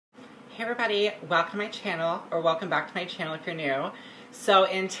Hey everybody, welcome to my channel, or welcome back to my channel if you're new. So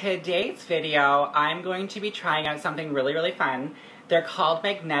in today's video, I'm going to be trying out something really fun. They're called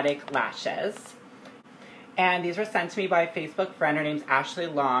magnetic lashes. And these were sent to me by a Facebook friend. Her name's Ashley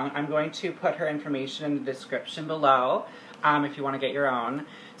Long. I'm going to put her information in the description below if you want to get your own.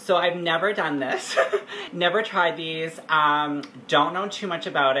 So I've never done this, never tried these, don't know too much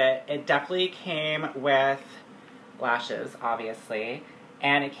about it. It definitely came with lashes, obviously.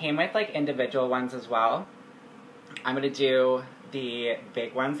 And it came with like individual ones as well. I'm gonna do the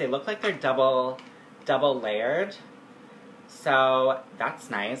big ones. They look like they're double layered. So that's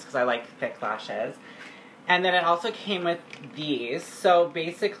nice because I like thick lashes. And then it also came with these. So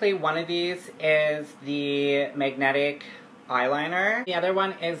basically one of these is the magnetic eyeliner. The other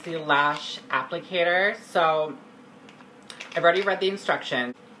one is the lash applicator. So I've already read the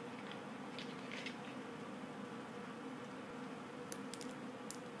instructions.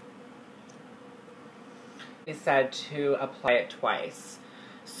 They said to apply it twice.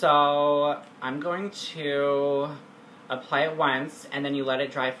 So I'm going to apply it once and then you let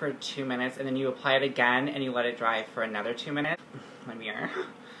it dry for 2 minutes and then you apply it again and you let it dry for another 2 minutes. My mirror.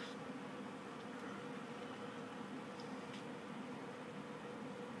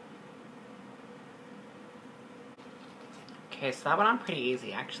 Okay, so that went on pretty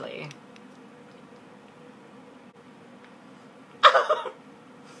easy actually.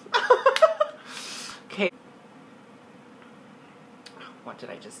 Okay. What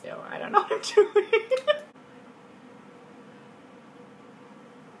did I just do? I don't know what I'm doing.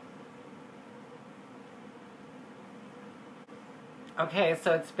 Okay,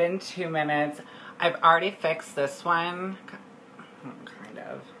 so it's been 2 minutes. I've already fixed this one. Kind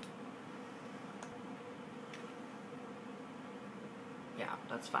of. Yeah,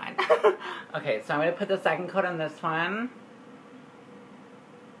 that's fine. Okay, so I'm going to put the second coat on this one.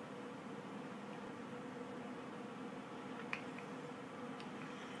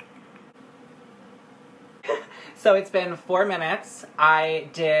 So it's been 4 minutes. I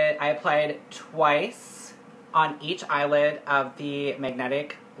applied twice on each eyelid of the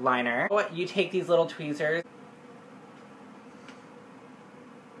magnetic liner. You take these little tweezers.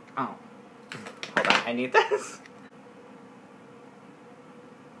 Oh, hold on, I need this.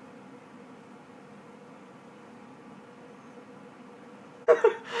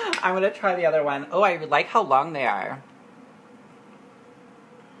 I'm gonna try the other one. Oh, I like how long they are.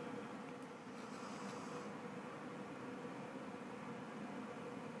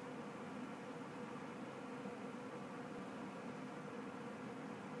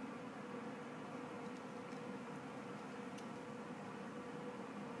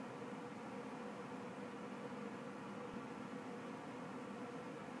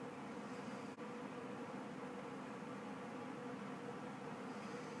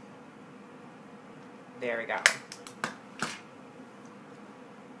 There we go.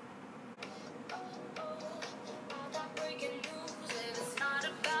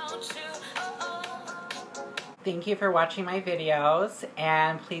 Thank you for watching my videos,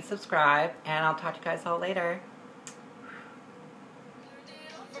 and please subscribe, and I'll talk to you guys all later.